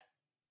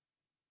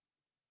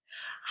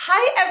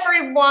Hi,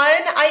 everyone.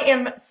 I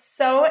am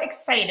so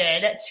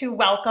excited to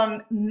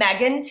welcome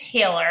Meghan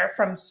Taylor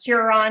from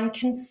Huron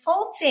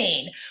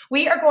Consulting.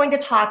 We are going to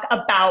talk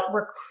about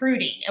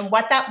recruiting and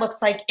what that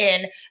looks like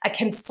in a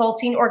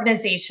consulting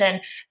organization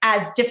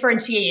as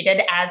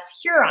differentiated as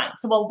Huron.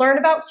 So we'll learn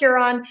about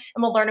Huron and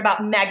we'll learn about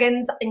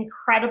Meghan's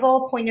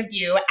incredible point of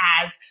view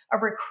as a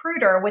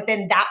recruiter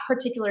within that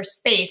particular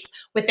space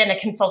within a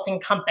consulting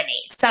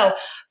company. So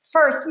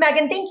first,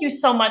 Meghan, thank you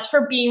so much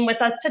for being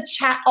with us to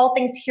chat all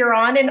things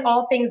Huron and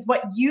all things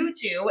what you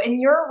do in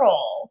your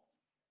role.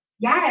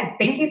 Yes,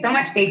 thank you so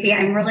much, Stacey.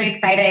 I'm really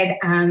excited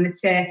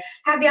to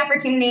have the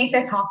opportunity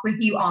to talk with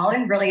you all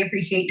and really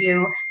appreciate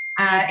you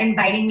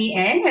inviting me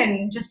in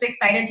and just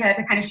excited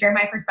to kind of share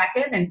my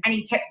perspective and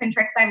any tips and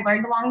tricks I've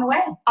learned along the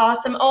way.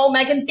 Awesome. Oh,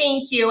 Meghan,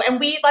 thank you.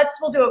 And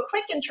we'll do a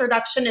quick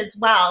introduction as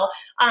well.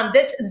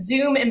 This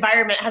Zoom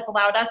environment has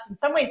allowed us in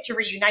some ways to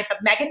reunite, but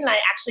Meghan and I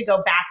actually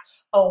go back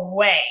a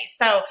way.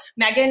 So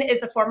Meghan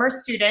is a former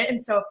student,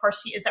 and so of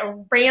course she is a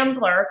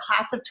Rambler,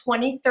 class of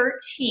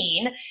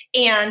 2013.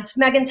 And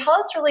Meghan, tell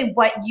us really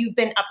what you've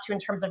been up to in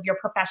terms of your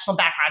professional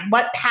background.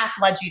 What path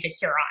led you to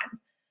Huron?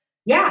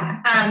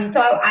 Yeah.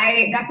 So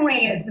I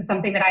definitely, this is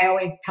something that I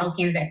always tell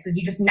candidates is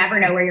you just never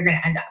know where you're going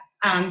to end up.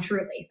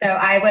 Truly. So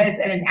I was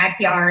an ad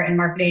PR and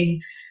marketing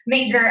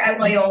major at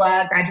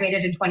Loyola,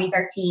 graduated in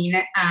 2013.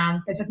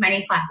 So I took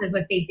many classes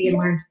with Stacey and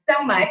learned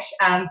so much.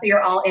 So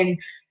you're all in,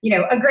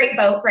 a great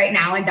boat right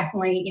now, and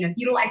definitely,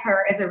 utilize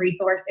her as a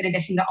resource in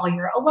addition to all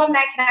your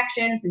alumni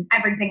connections and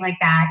everything like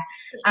that.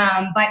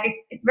 But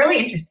it's really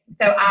interesting.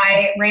 So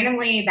I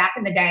randomly, back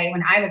in the day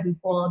when I was in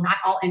school, not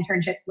all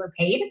internships were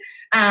paid.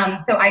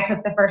 So I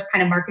took the first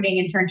kind of marketing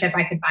internship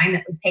I could find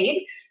that was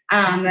paid.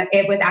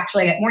 It was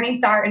actually at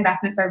Morningstar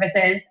Investment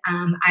Services.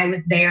 I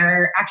was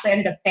there, actually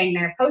ended up staying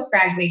there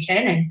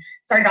post-graduation and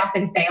started off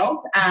in sales.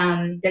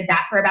 Did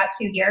that for about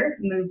 2 years,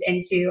 moved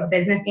into a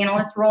business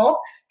analyst role,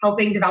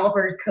 helping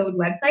developers code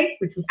websites,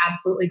 which was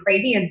absolutely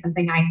crazy and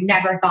something I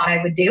never thought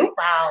I would do.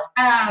 Wow.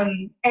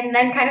 And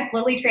then kind of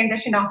slowly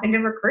transitioned off into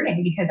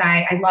recruiting because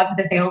I loved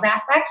the sales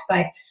aspect,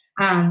 but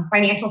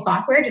financial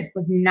software just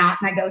was not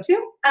my go-to.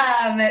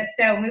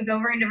 So moved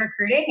over into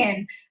recruiting,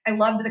 and I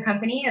loved the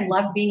company and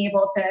loved being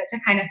able to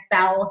kind of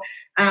sell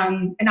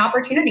an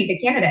opportunity to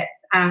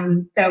candidates.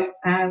 So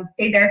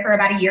stayed there for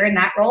about a year in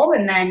that role,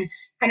 and then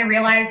kind of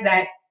realized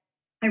that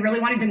I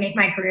really wanted to make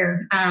my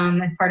career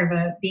as part of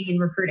being in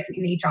recruiting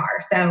in HR.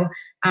 So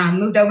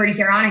moved over to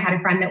Huron. I had a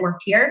friend that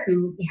worked here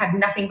who had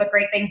nothing but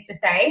great things to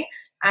say,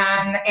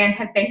 and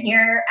have been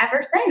here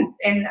ever since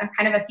in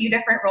kind of a few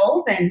different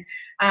roles, and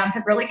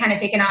have really kind of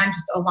taken on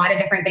just a lot of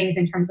different things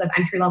in terms of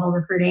entry-level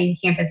recruiting,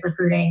 campus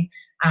recruiting,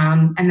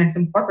 and then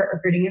some corporate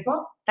recruiting as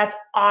well. That's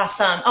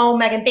awesome. Oh,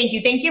 Meghan, thank you.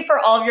 Thank you for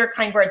all of your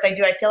kind words. I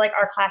do. I feel like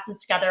our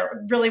classes together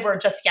really were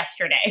just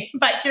yesterday,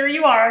 but here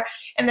you are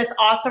in this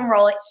awesome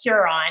role at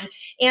Huron.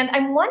 And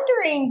I'm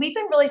wondering, we've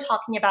been really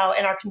talking about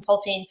in our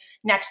consulting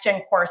next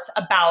gen course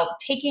about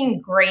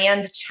taking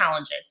grand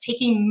challenges,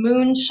 taking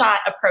moonshot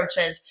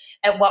approaches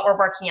at what we're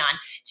working on.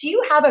 Do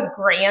you have a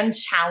grand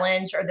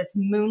challenge or this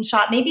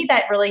moonshot, maybe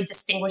that really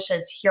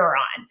distinguishes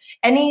Huron?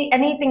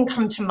 Anything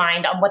come to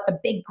mind on what the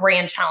big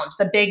grand challenge,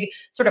 the big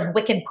sort of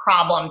wicked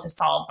problem to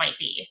solve might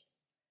be?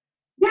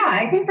 Yeah,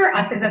 I think for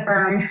us as a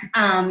firm,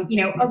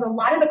 a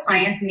lot of the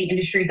clients in the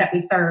industries that we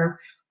serve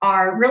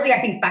are really, I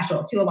think,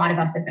 special to a lot of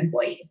us as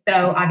employees.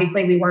 So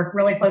obviously we work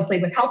really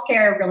closely with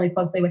healthcare, really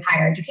closely with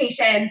higher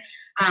education,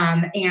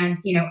 and,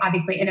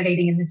 obviously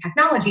innovating in the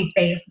technology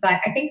space. But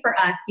I think for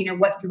us,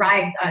 what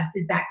drives us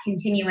is that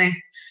continuous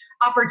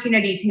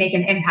opportunity to make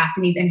an impact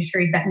in these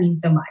industries that mean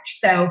so much.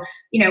 So,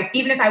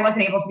 even if I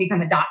wasn't able to become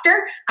a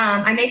doctor,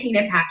 I'm making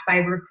an impact by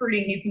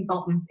recruiting new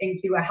consultants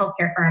into a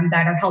healthcare firm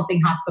that are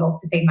helping hospitals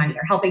to save money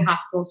or helping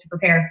hospitals to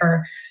prepare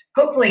for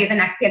hopefully the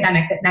next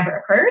pandemic that never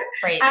occurs.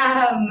 Right.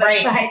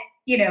 Right. But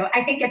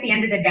I think at the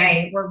end of the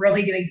day, we're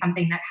really doing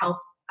something that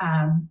helps,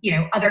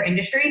 other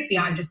industries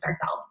beyond just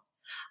ourselves.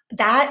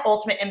 That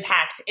ultimate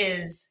impact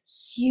is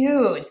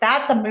huge.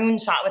 That's a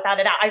moonshot without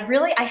a doubt.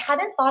 I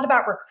hadn't thought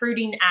about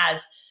recruiting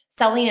as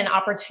selling an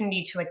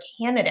opportunity to a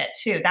candidate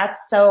too.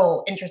 That's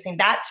so interesting.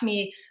 That to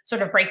me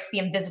sort of breaks the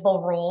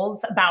invisible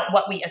rules about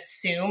what we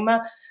assume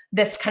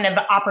this kind of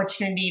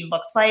opportunity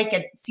looks like.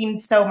 It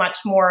seems so much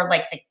more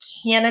like the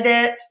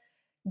candidate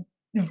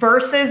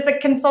versus the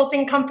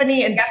consulting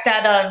company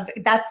instead of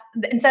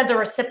the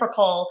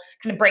reciprocal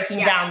kind of breaking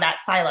down that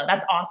silo.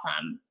 That's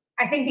awesome.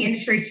 I think the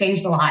industry's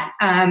changed a lot.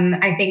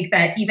 I think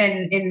that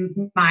even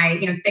in my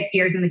 6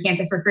 years in the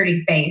campus recruiting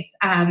space,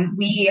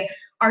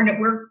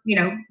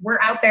 we're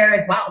out there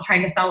as well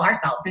trying to sell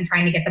ourselves and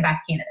trying to get the best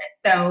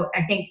candidates. So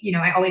I think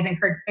I always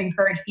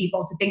encourage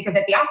people to think of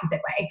it the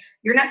opposite way.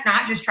 You're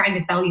not just trying to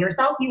sell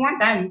yourself. You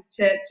want them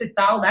to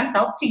sell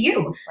themselves to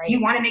you. Right.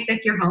 You want to make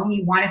this your home.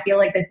 You want to feel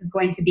like this is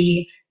going to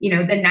be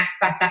the next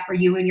best step for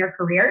you in your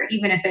career,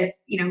 even if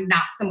it's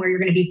not somewhere you're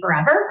going to be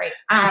forever.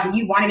 Right.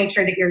 You want to make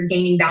sure that you're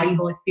gaining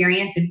valuable experience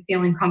and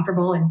feeling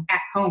comfortable and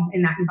at home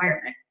in that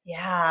environment.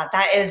 Yeah,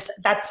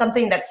 that's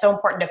something that's so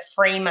important to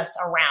frame us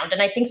around.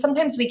 And I think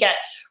sometimes we get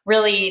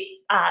really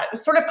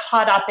sort of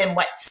caught up in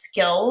what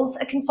skills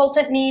a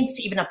consultant needs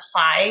to even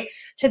apply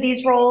to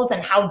these roles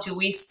and how do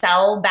we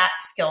sell that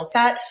skill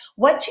set.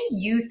 What do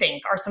you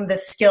think are some of the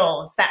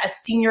skills that a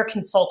senior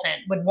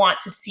consultant would want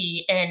to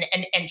see in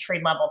an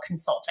entry level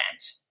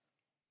consultant?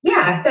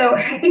 Yeah, so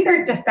I think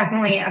there's just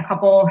definitely a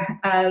couple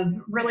of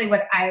really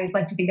what I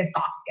like to think is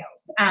soft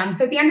skills.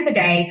 So at the end of the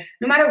day,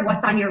 no matter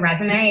what's on your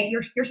resume,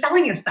 you're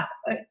selling yourself.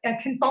 A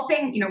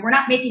consulting, we're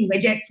not making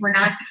widgets, we're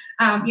not,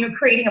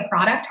 creating a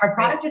product. Our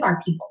product is our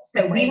people.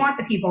 So we want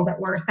the people that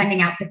we're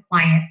sending out to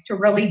clients to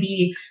really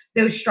be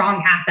those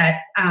strong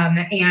assets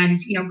and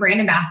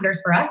brand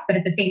ambassadors for us. But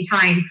at the same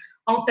time,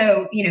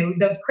 also,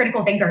 those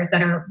critical thinkers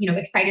that are,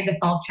 excited to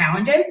solve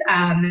challenges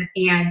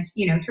and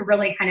to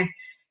really kind of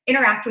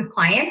interact with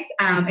clients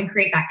and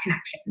create that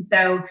connection.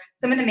 So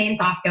some of the main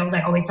soft skills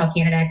I always tell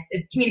candidates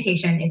is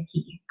communication is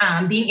key.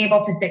 Being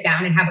able to sit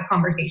down and have a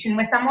conversation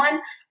with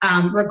someone,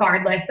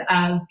 regardless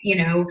of,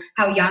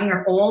 how young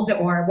or old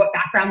or what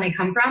background they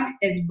come from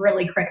is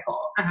really critical.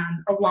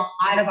 A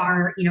lot of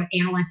our,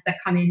 analysts that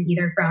come in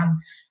either from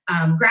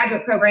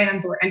graduate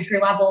programs or entry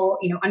level,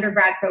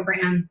 undergrad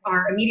programs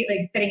are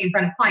immediately sitting in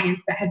front of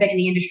clients that have been in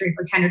the industry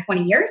for 10 or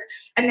 20 years.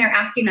 And they're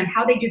asking them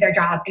how they do their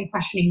job and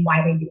questioning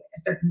why they do it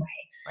a certain way.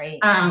 Right.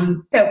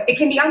 So it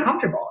can be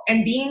uncomfortable,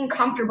 and being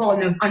comfortable in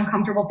those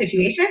uncomfortable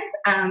situations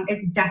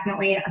is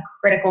definitely a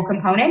critical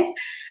component.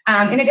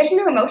 In addition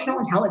to emotional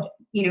intelligence,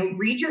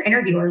 read your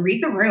interviewer,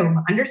 read the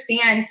room,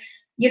 understand,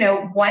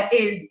 what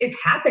is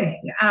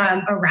happening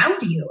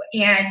around you.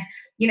 And,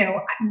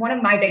 one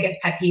of my biggest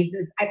pet peeves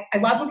is I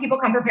love when people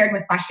come prepared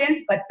with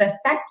questions, but the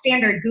set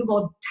standard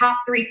Google top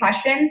 3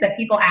 questions that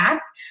people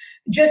ask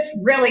just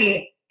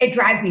really, it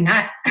drives me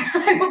nuts.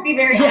 I will be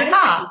very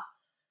honest.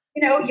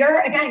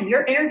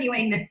 You're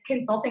interviewing this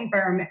consulting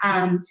firm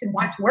to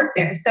want to work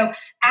there. So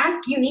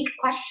ask unique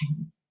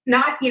questions,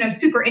 not,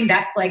 super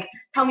in-depth, like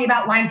tell me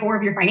about line 4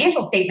 of your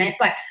financial statement,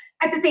 but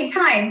at the same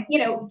time,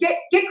 get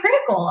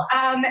critical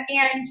and,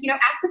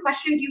 ask the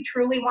questions you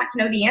truly want to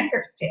know the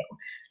answers to,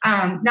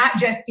 not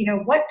just,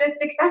 what does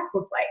success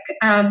look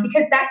like?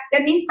 Because that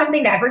means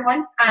something to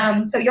everyone.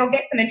 So you'll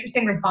get some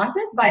interesting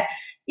responses, but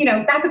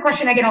that's a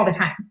question I get all the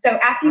time. So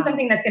ask me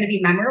something that's going to be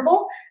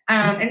memorable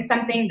and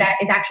something that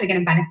is actually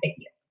going to benefit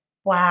you.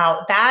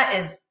 Wow, that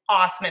is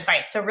awesome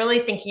advice. So really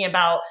thinking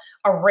about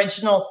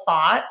original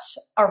thought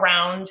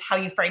around how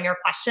you frame your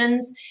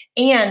questions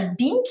and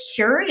being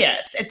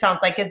curious, it sounds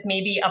like is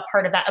maybe a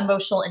part of that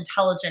emotional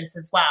intelligence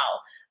as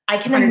well. I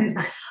can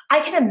 100%. I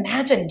can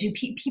imagine, do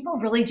people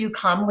really do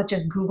come with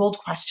just Googled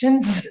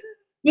questions?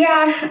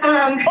 Yeah,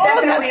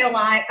 definitely a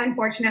lot,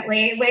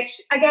 unfortunately, which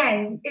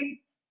again is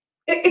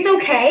it's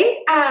okay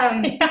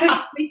because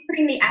you're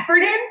putting the effort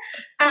in.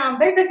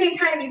 But at the same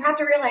time, you have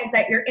to realize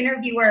that your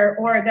interviewer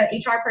or the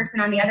HR person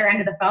on the other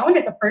end of the phone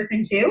is a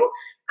person too.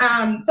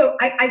 So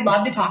I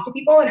love to talk to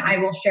people and I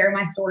will share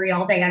my story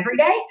all day, every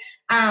day.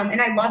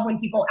 And I love when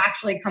people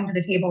actually come to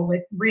the table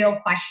with real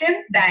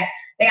questions that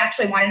they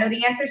actually want to know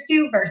the answers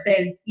to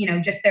versus,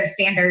 just their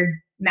standard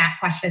math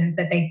questions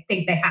that they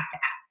think they have to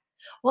ask.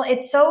 Well,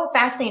 it's so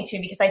fascinating to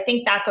me because I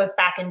think that goes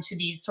back into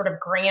these sort of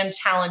grand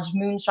challenge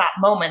moonshot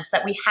moments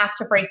that we have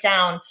to break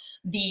down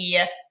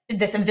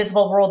this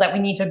invisible rule that we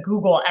need to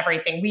Google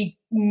everything. We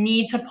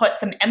need to put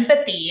some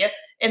empathy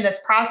in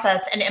this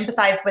process and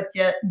empathize with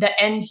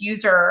the end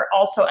user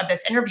also of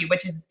this interview,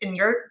 which is in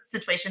your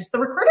situation, it's the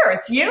recruiter,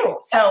 it's you.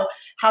 So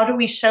how do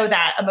we show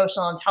that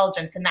emotional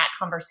intelligence in that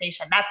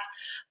conversation?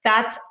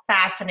 That's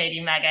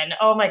fascinating, Meghan.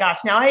 Oh my gosh.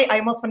 Now I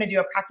almost want to do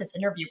a practice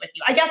interview with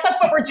you. I guess that's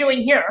what we're doing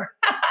here.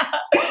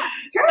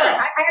 Sure. So, I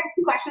have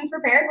some questions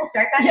prepared. We'll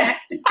start that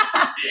next.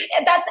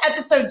 And that's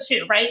episode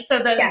 2, right? So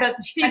the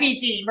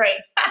TBD,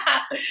 right?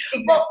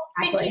 Well,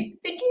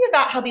 thinking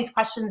about how these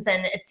questions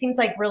then, it seems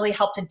like really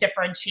help to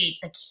differentiate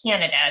the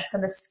candidates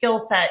and the skill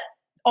set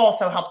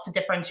also helps to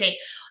differentiate.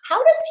 How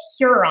does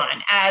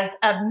Huron, as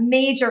a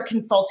major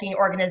consulting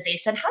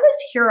organization, how does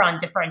Huron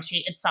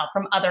differentiate itself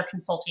from other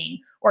consulting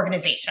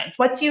organizations?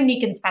 What's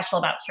unique and special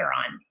about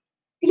Huron?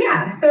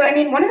 Yeah. So,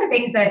 one of the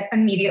things that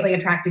immediately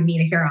attracted me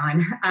to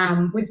Huron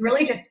was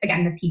really just,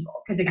 again, the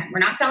people. Because, again, we're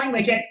not selling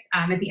widgets.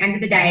 At the end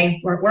of the day,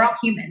 we're all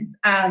humans.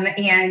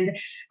 And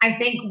I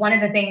think one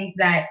of the things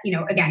that,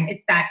 again,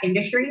 it's that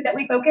industry that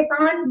we focus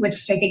on,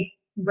 which I think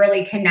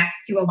really connects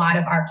to a lot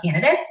of our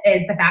candidates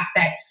is the fact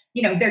that,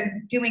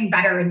 they're doing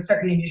better in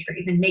certain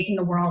industries and making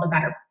the world a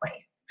better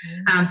place.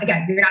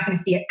 Again, you're not going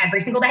to see it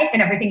every single day in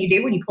everything you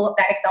do when you pull up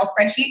that Excel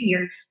spreadsheet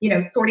and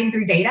you're, sorting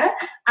through data.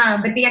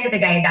 But at the end of the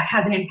day, that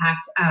has an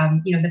impact,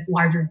 that's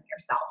larger than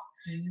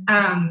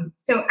yourself.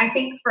 So I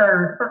think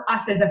for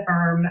us as a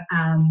firm,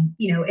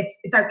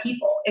 it's our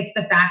people. It's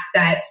the fact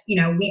that,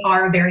 we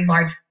are a very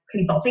large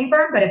consulting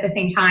firm, but at the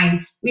same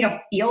time, we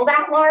don't feel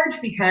that large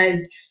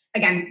because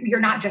again, you're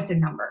not just a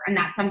number. And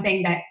that's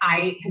something that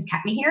has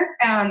kept me here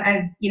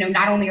as,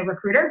 not only a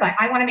recruiter, but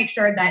I want to make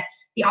sure that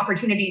the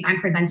opportunities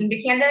I'm presenting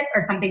to candidates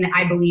are something that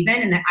I believe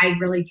in and that I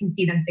really can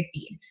see them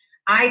succeed.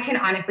 I can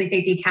honestly,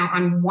 Stacey, count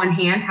on one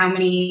hand how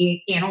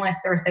many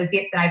analysts or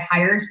associates that I've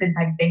hired since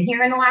I've been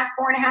here in the last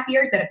 4.5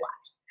 years that have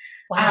left.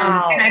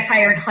 Wow. And I've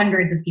hired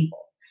hundreds of people.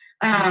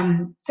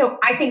 So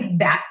I think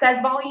that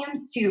says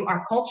volumes to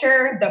our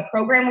culture, the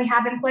program we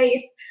have in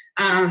place,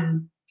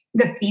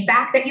 the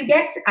feedback that you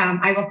get.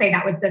 I will say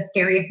that was the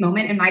scariest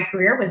moment in my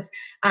career was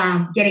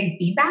getting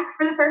feedback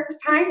for the first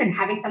time and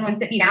having someone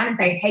sit me down and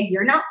say, hey,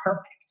 you're not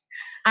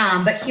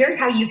perfect, but here's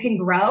how you can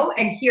grow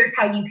and here's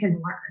how you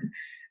can learn.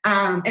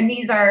 And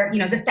these are,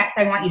 the steps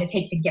I want you to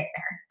take to get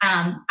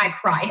there. I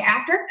cried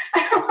after,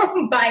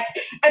 but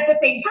at the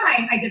same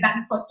time, I did that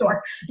in a closed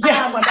door.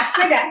 Went back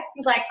to my desk,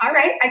 was like, all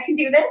right, I can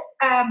do this.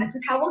 This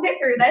is how we'll get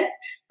through this.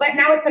 But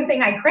now it's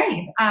something I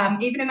crave,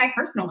 even in my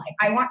personal life.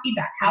 I want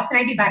feedback. How can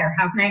I do better?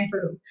 How can I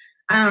improve?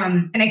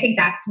 And I think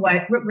that's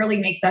what really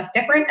makes us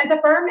different as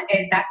a firm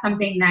is that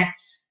something that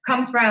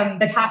comes from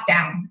the top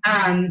down.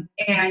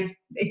 And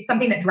it's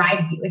something that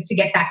drives you is to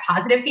get that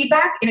positive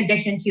feedback in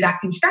addition to that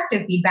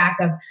constructive feedback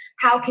of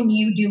how can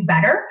you do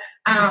better?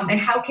 And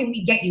how can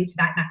we get you to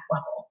that next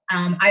level?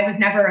 I was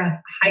never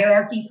a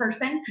hierarchy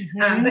person,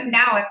 but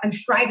now I'm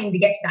striving to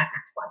get to that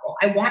next level.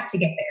 I want to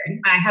get there.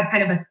 And I have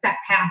kind of a set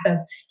path of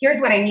here's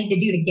what I need to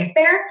do to get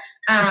there.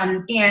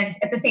 And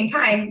at the same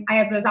time, I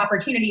have those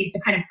opportunities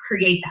to kind of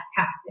create that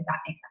path, if that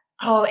makes sense.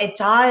 Oh, it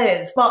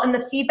does. Well, and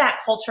the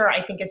feedback culture,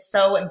 I think, is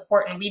so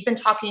important. We've been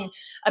talking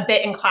a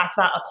bit in class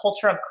about a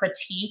culture of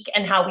critique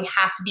and how we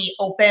have to be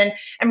open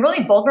and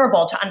really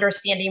vulnerable to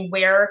understanding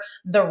where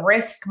the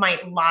risk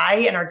might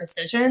lie in our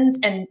decisions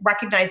and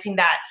recognizing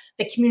that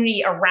the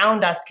community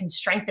around us can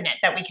strengthen it,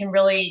 that we can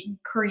really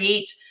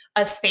create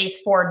a space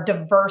for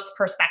diverse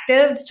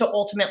perspectives to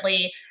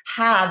ultimately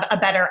have a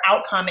better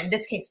outcome, in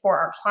this case, for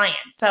our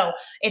clients. So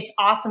it's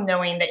awesome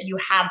knowing that you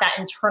have that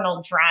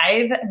internal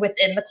drive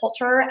within the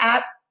culture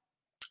at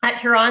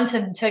Huron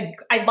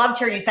I loved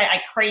hearing you say,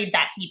 I crave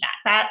that feedback.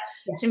 That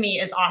to me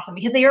is awesome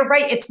because you're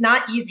right. It's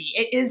not easy.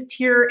 It is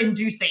tear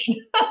inducing.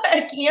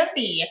 It can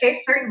be.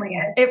 It certainly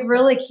is. It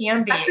really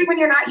can be. Especially when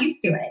you're not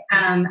used to it.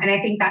 And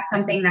I think that's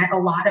something that a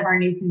lot of our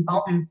new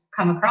consultants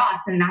come across,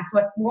 and that's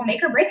what will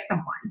make or break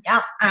someone.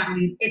 Yeah.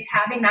 It's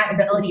having that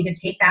ability to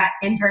take that,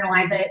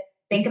 internalize it,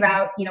 think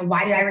about,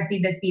 why did I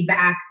receive this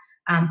feedback?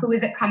 Who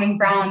is it coming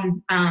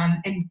from?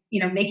 And,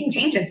 making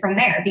changes from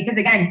there. Because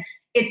again,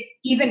 it's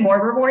even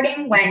more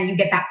rewarding when you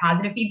get that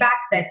positive feedback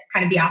that's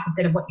kind of the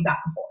opposite of what you got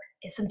before.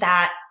 Isn't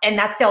that? And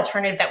that's the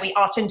alternative that we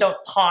often don't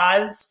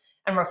pause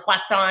and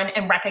reflect on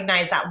and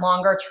recognize that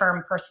longer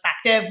term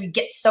perspective. We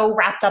get so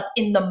wrapped up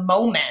in the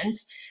moment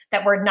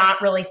that we're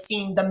not really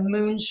seeing the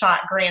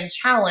moonshot grand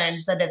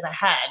challenge that is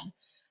ahead.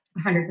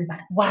 100%.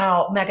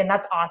 Wow, Meghan,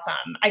 that's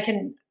awesome.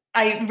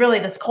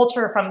 This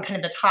culture from kind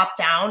of the top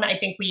down, I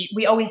think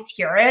we always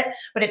hear it,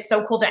 but it's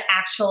so cool to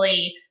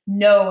actually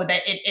know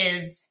that it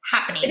is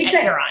happening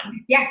at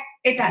Huron. Yeah,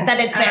 it does. That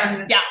it's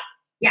there.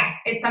 Yeah,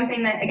 it's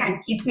something that, again,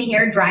 keeps me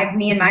here, drives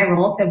me in my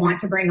role to want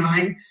to bring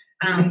on,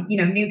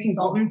 new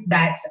consultants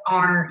that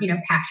are,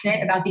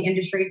 passionate about the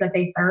industries that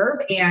they serve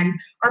and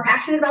are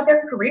passionate about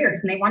their careers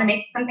and they want to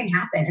make something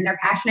happen. And they're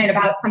passionate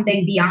about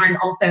something beyond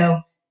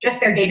also just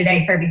their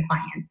day-to-day serving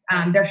clients.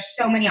 There's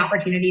so many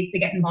opportunities to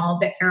get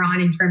involved at Huron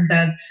in terms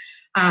of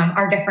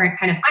our different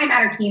kind of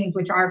iMatter teams,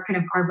 which are kind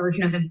of our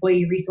version of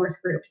employee resource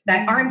groups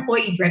that are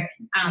employee driven.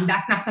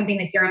 That's not something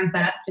that Huron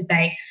set up to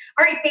say,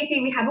 all right,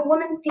 Stacey, we have a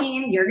women's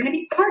team. You're going to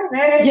be part of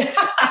it.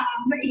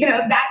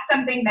 Yeah. That's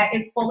something that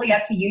is fully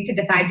up to you to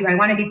decide, do I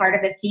want to be part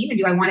of this team and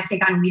do I want to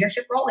take on a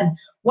leadership role? And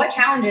what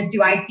challenges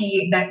do I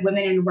see that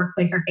women in the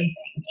workplace are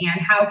facing?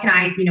 And how can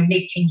I,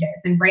 make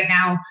changes? And right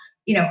now,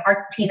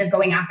 our team is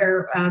going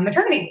after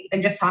maternity leave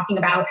and just talking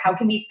about how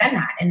can we extend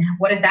that and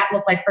what does that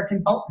look like for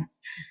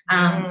consultants.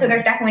 So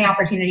there's definitely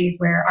opportunities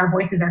where our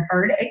voices are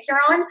heard at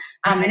Huron.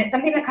 And it's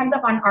something that comes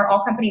up on our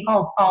all company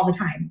calls all the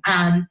time.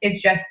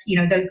 It's just,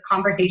 those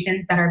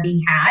conversations that are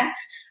being had,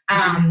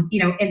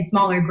 in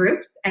smaller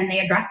groups and they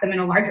address them in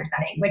a larger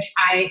setting, which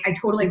I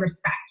totally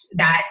respect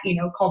that,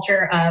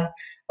 culture of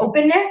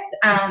openness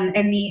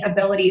and the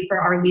ability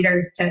for our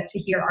leaders to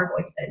hear our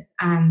voices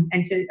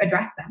and to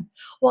address them.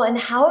 Well, and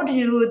how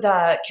do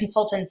the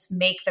consultants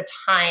make the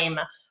time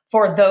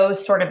for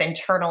those sort of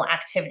internal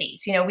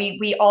activities?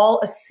 We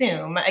all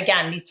assume,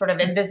 again, these sort of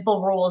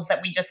invisible rules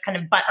that we just kind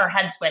of butt our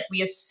heads with.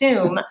 We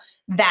assume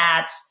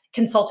that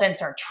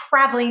consultants are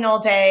traveling all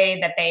day,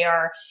 that they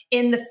are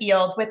in the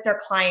field with their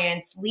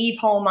clients, leave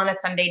home on a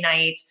Sunday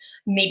night,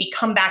 maybe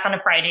come back on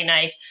a Friday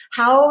night.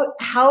 How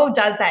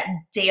does that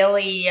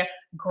daily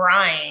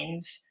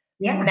grind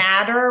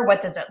matter?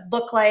 What does it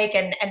look like?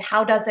 And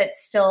how does it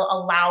still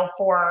allow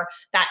for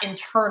that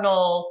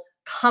internal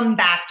come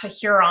back to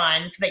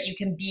Huron so that you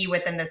can be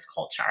within this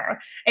culture?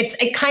 It's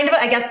kind of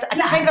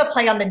a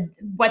play on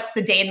what's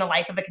the day in the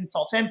life of a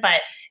consultant,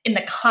 but in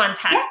the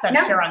context of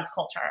Huron's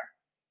culture.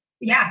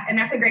 Yeah, and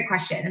that's a great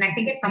question. And I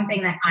think it's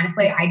something that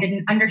honestly I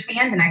didn't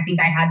understand. And I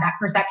think I had that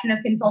perception of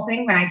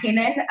consulting when I came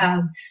in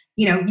of,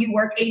 you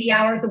work 80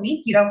 hours a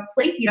week, you don't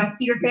sleep, you don't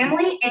see your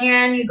family,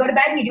 and you go to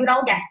bed and you do it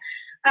all again.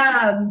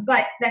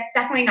 But that's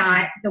definitely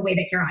not the way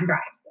that Huron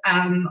drives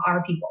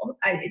our people.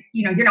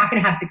 You're not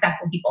going to have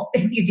successful people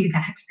if you do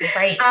that.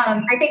 Right.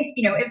 I think,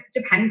 it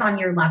depends on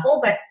your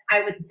level, but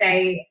I would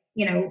say,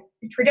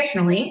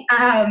 traditionally,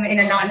 in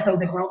a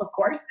non-COVID world, of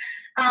course,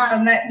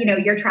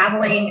 you're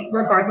traveling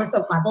regardless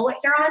of level at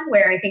Huron,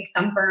 where I think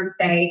some firms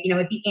say,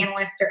 at the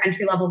analyst or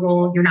entry level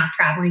role, you're not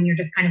traveling. You're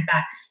just kind of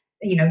that,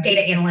 data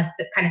analyst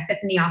that kind of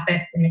sits in the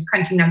office and is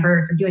crunching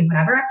numbers or doing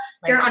whatever.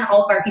 Right. Huron,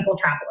 all of our people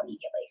travel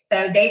immediately.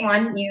 So day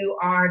one, you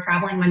are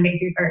traveling Monday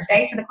through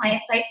Thursday to the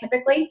client site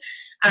typically.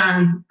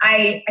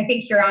 I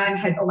think Huron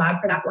has allowed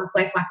for that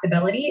work-life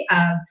flexibility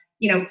of,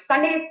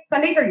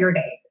 Sundays are your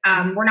days.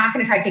 We're not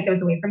going to try to take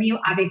those away from you.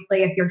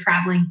 Obviously, if you're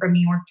traveling from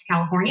New York to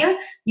California,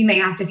 you may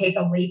have to take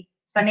a late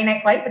Sunday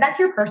night flight, but that's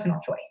your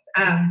personal choice.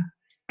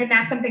 And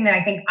that's something that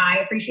I think I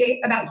appreciate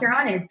about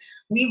Huron is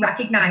we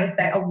recognize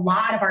that a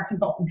lot of our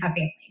consultants have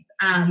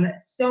families,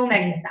 so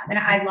many of them. And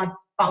I love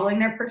following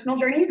their personal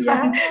journeys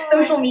on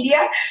social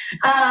media.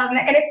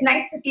 And it's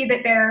nice to see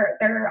that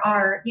there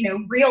are,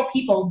 real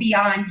people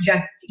beyond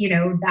just,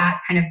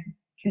 that kind of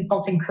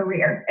consulting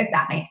career, if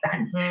that makes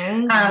sense.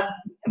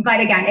 But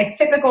again, it's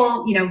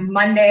typical,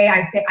 Monday,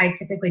 I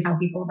typically tell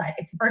people that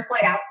it's the first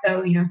flight out.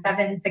 So,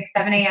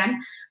 7 a.m.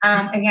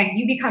 Again,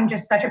 you become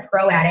just such a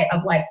pro at it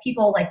of like,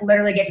 people like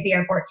literally get to the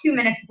airport 2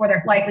 minutes before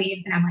their flight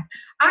leaves. And I'm like,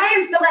 I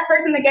am still that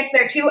person that gets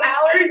there 2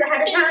 hours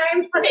ahead of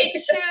time. Me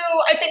too.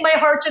 I think my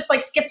heart just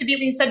like skipped a beat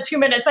when you said 2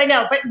 minutes. I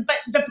know, but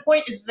the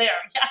point is there.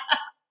 Yeah.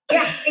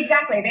 Yeah,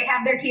 exactly. They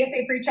have their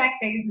TSA pre-check,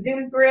 they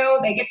zoom through,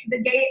 they get to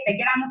the gate, they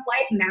get on the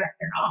flight, and they're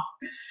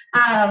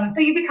off. So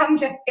it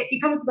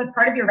becomes like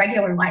part of your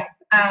regular life.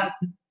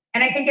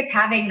 And I think it's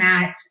having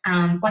that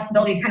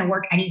flexibility to kind of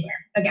work anywhere.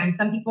 Again,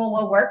 some people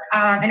will work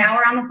an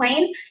hour on the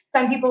plane.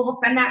 Some people will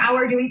spend that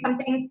hour doing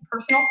something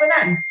personal for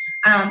them.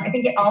 I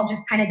think it all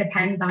just kind of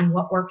depends on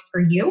what works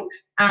for you.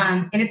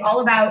 And it's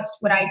all about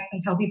what I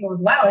tell people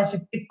as well.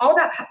 It's all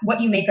about what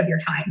you make of your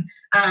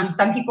time.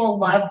 Some people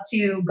love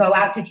to go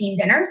out to team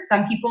dinners.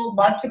 Some people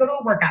love to go to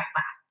a workout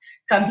class.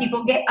 Some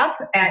people get up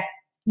at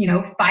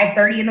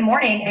 5:30 in the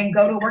morning and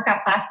go to a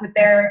workout class with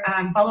their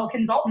fellow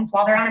consultants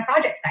while they're on a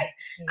project site.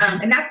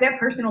 And that's their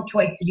personal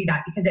choice to do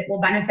that because it will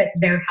benefit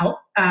their health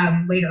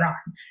later on.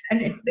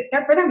 And it's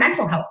for their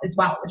mental health as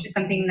well, which is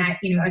something that,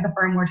 as a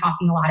firm, we're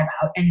talking a lot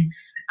about. And,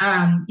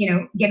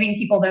 giving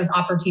people those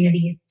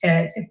opportunities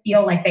to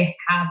feel like they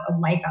have a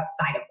life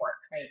outside of work.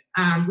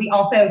 Right. We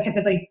also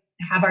typically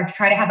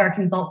try to have our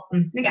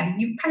consultants, and again,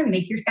 you kind of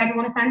make your schedule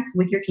in a sense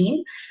with your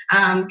team,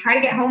 try to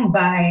get home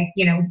by,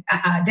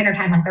 dinner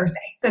time on Thursday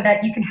so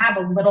that you can have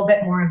a little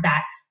bit more of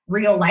that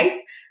real life.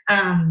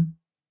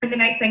 And the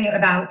nice thing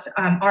about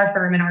our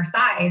firm and our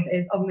size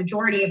is a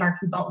majority of our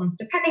consultants,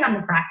 depending on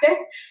the practice,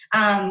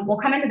 will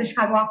come into the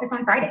Chicago office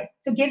on Fridays.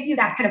 So it gives you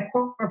that kind of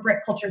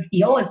corporate culture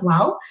feel as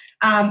well.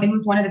 It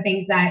was one of the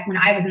things that when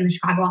I was in the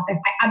Chicago office,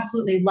 I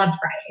absolutely loved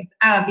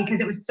Fridays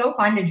because it was so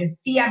fun to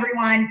just see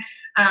everyone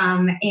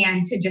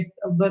and to just,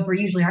 those were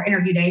usually our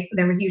interview days. So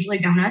there was usually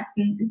donuts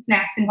and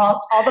snacks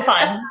involved. All the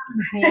fun.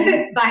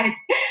 But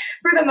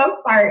for the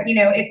most part,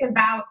 it's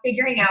about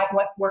figuring out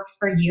what works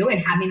for you and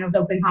having those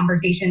open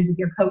conversations with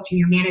your coach and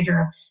your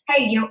manager of,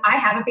 hey, I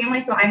have a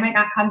family, so I might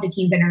not come to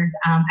team dinners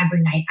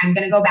every night. I'm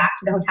going to go back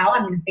to the hotel.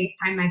 I'm going to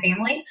FaceTime my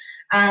family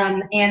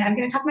and I'm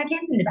going to tuck my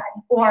kids into bed.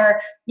 Or,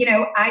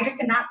 I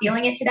just am not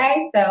feeling it today,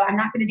 so I'm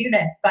not going to do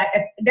this. But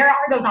there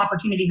are those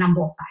opportunities on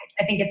both sides.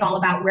 I think it's all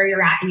about where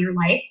you're at in your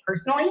life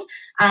personally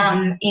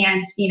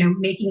and,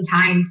 making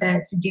time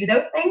to do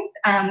those things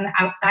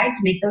outside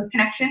to make those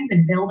connections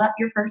and build up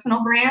your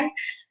personal brand.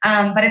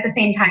 But at the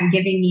same time,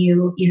 giving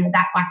you,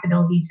 that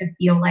flexibility to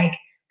feel like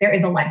there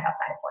is a life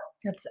outside of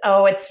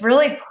work. It's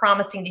really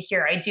promising to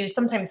hear. I do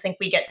sometimes think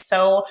we get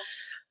so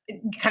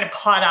kind of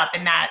caught up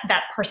in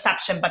that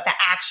perception, but the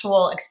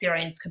actual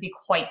experience could be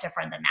quite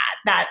different than that.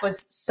 That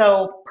was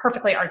so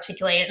perfectly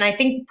articulated. And I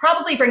think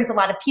probably brings a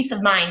lot of peace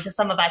of mind to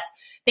some of us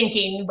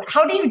thinking,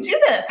 how do you do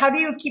this? How do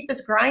you keep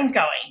this grind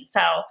going?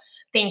 So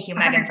thank you,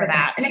 Meghan, 100%. for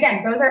that. And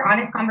again, those are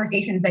honest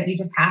conversations that you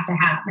just have to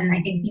have. And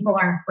I think people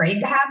are afraid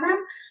to have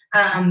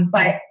them.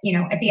 But,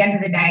 at the end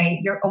of the day,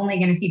 you're only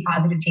going to see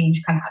positive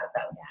change come out of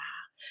those. Yeah.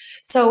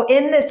 So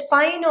in this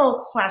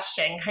final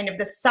question, kind of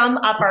to sum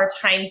up our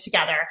time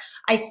together,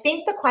 I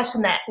think the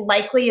question that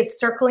likely is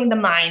circling the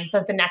minds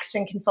of the next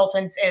gen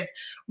consultants is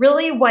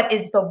really, what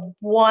is the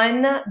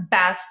one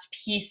best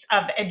piece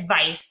of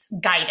advice,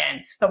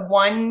 guidance, the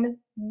one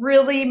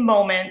really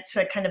moment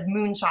to kind of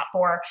moonshot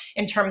for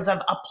in terms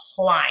of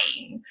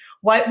applying?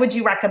 What would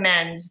you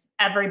recommend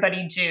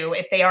everybody do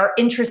if they are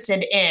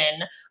interested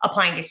in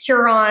applying to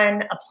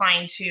Huron,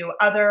 applying to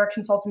other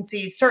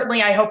consultancies?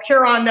 Certainly, I hope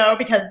Huron, though,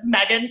 because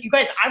Meghan, you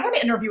guys, I want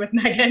to interview with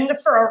Meghan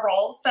for a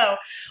role. So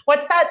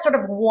what's that sort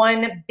of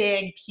one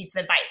big piece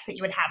of advice that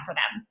you would have for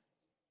them?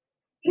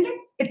 I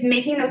think it's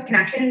making those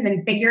connections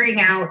and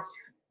figuring out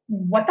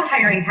what the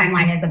hiring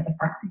timeline is of the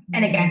firm.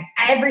 And again,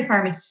 every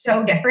firm is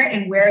so different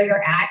and where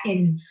you're at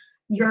in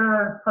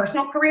your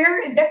personal career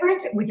is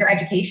different with your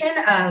education.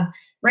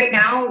 Right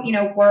now,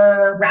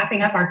 we're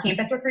wrapping up our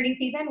campus recruiting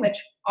season, which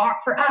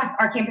for us,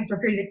 our campus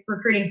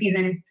recruiting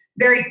season is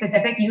very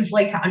specific,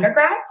 usually to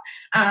undergrads.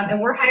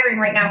 And we're hiring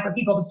right now for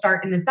people to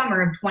start in the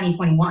summer of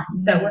 2021.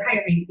 So we're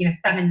hiring,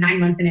 7-9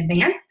 months in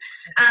advance.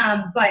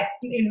 But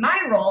in my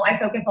role, I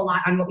focus a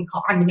lot on what we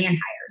call on-demand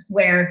hires,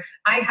 where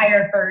I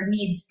hire for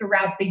needs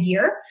throughout the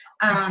year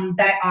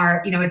that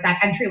are, at that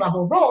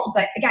entry-level role.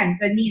 But again,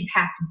 the needs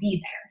have to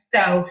be there.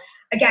 So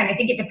again, I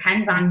think it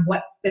depends on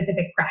what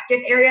specific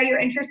practice area you're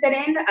interested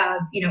in.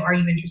 Are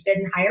you interested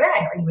in higher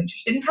ed? Are you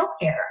interested in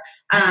healthcare?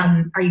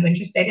 Are you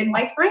interested in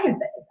life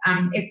sciences?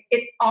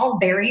 It all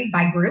varies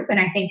by group. And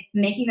I think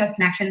making those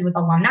connections with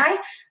alumni,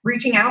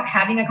 reaching out,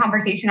 having a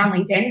conversation on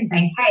LinkedIn and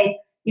saying, hey,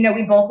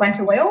 we both went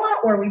to Loyola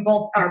or we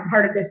both are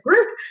part of this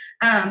group.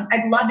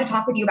 I'd love to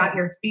talk with you about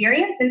your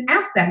experience and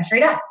ask them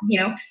straight up,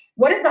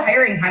 what does the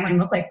hiring timeline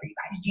look like for you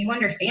guys? Do you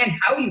understand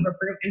how you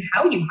recruit and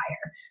how you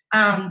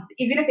hire?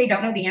 Even if they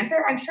don't know the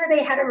answer, I'm sure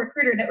they had a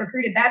recruiter that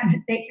recruited them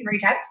that they can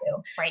reach out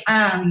to. Right.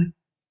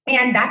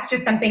 And that's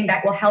just something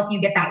that will help you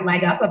get that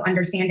leg up of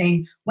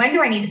understanding, when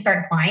do I need to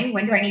start applying?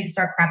 When do I need to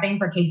start prepping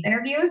for case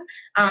interviews?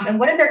 And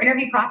what does their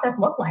interview process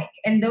look like?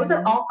 And those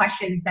are all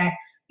questions that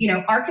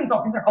our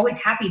consultants are always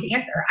happy to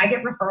answer. I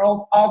get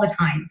referrals all the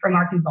time from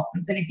our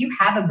consultants. And if you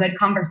have a good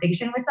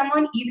conversation with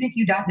someone, even if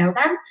you don't know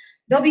them,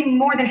 they'll be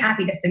more than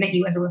happy to submit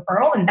you as a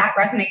referral. And that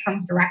resume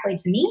comes directly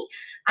to me.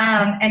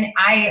 And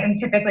I am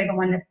typically the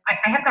one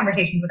I have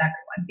conversations with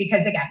everyone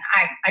because, again,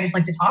 I just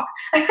like to talk.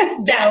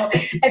 So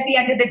at the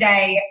end of the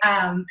day,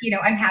 I'm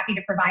happy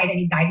to provide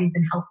any guidance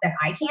and help that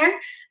I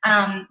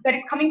can. But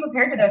it's coming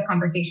prepared to those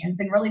conversations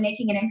and really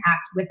making an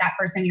impact with that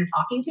person you're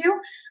talking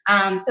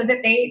to, so that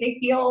they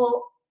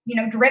feel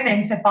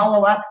driven to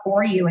follow up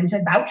for you and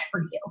to vouch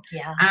for you.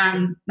 Yeah.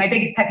 My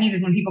biggest pet peeve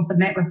is when people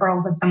submit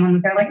referrals of someone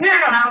that they're like, no, I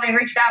don't know, they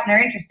reached out and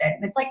they're interested.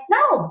 And it's like,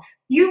 no,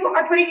 you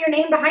are putting your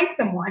name behind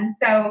someone.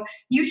 So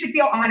you should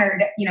feel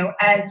honored,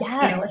 as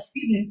a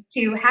student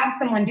to have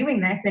someone doing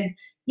this and,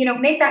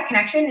 make that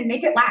connection and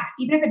make it last.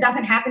 Even if it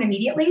doesn't happen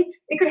immediately,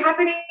 it could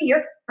happen a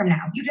year from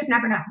now. You just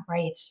never know.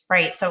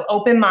 Right. So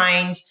open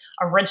mind,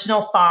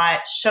 original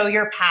thought, show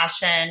your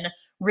passion,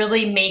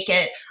 really make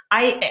it,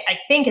 I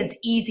think, is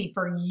easy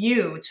for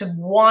you to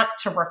want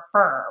to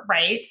refer,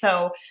 right?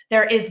 So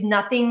there is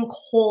nothing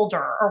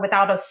colder or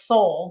without a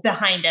soul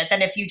behind it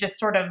than if you just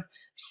sort of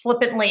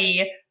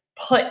flippantly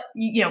put,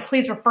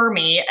 please refer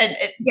me.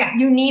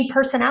 You need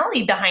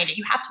personality behind it.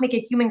 You have to make a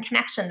human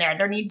connection there.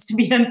 There needs to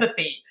be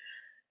empathy.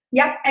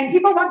 Yep. And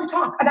people love to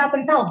talk about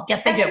themselves.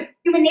 Yes, they do. That's just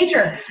human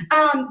nature.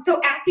 So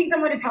asking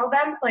someone to tell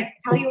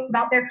you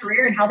about their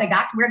career and how they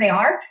got to where they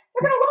are,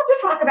 they're going to love to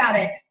talk about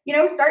it.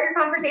 Start your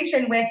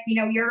conversation with,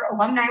 your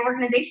alumni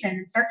organization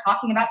and start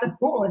talking about the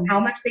school and how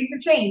much things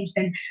have changed.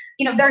 And,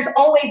 there's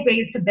always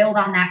ways to build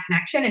on that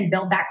connection and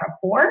build that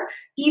rapport,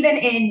 even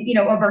in,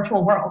 a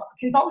virtual world.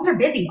 Consultants are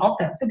busy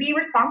also. So be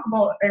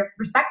responsible or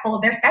respectful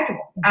of their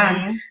schedules.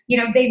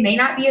 They may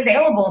not be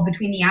available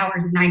between the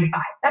hours of 9 to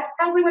 5. That's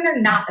probably when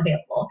they're not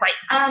available.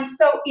 Right.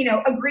 So,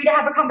 agree to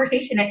have a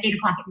conversation at 8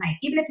 o'clock at night.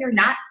 Even if you're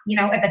not,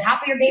 at the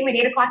top of your game at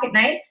 8 o'clock at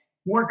night,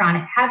 work on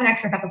it. Have an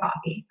extra cup of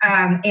coffee,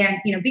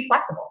 and, be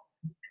flexible.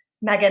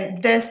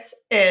 Meghan, this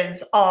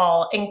is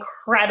all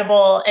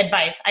incredible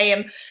advice. I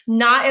am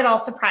not at all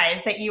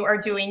surprised that you are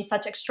doing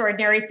such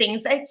extraordinary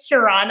things at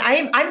Huron.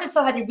 I'm just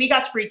so happy we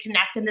got to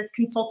reconnect in this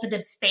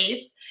consultative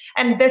space.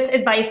 And this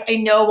advice I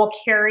know will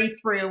carry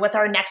through with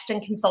our next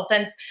gen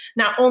consultants,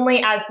 not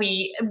only as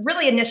we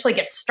really initially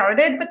get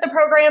started with the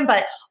program,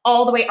 but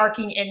all the way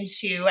arcing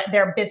into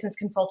their business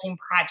consulting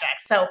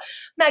projects. So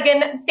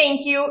Meghan,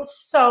 thank you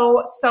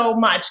so, so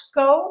much.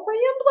 Go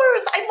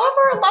Ramblers. I love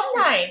our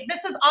alumni.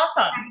 This was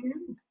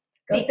awesome.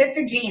 Go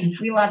Sister Jean.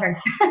 We love her.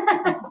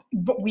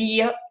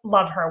 We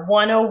love her.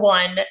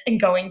 101 and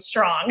going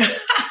strong.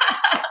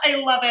 I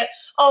love it.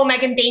 Oh,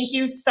 Meghan, thank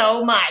you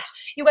so much.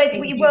 You guys,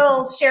 we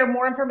will share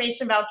more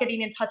information about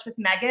getting in touch with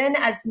Meghan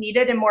as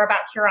needed and more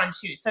about Huron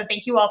too. So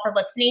thank you all for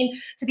listening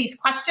to these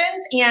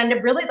questions. And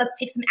really, let's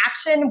take some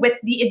action with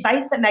the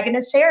advice that Meghan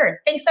has shared.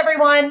 Thanks,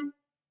 everyone.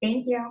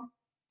 Thank you.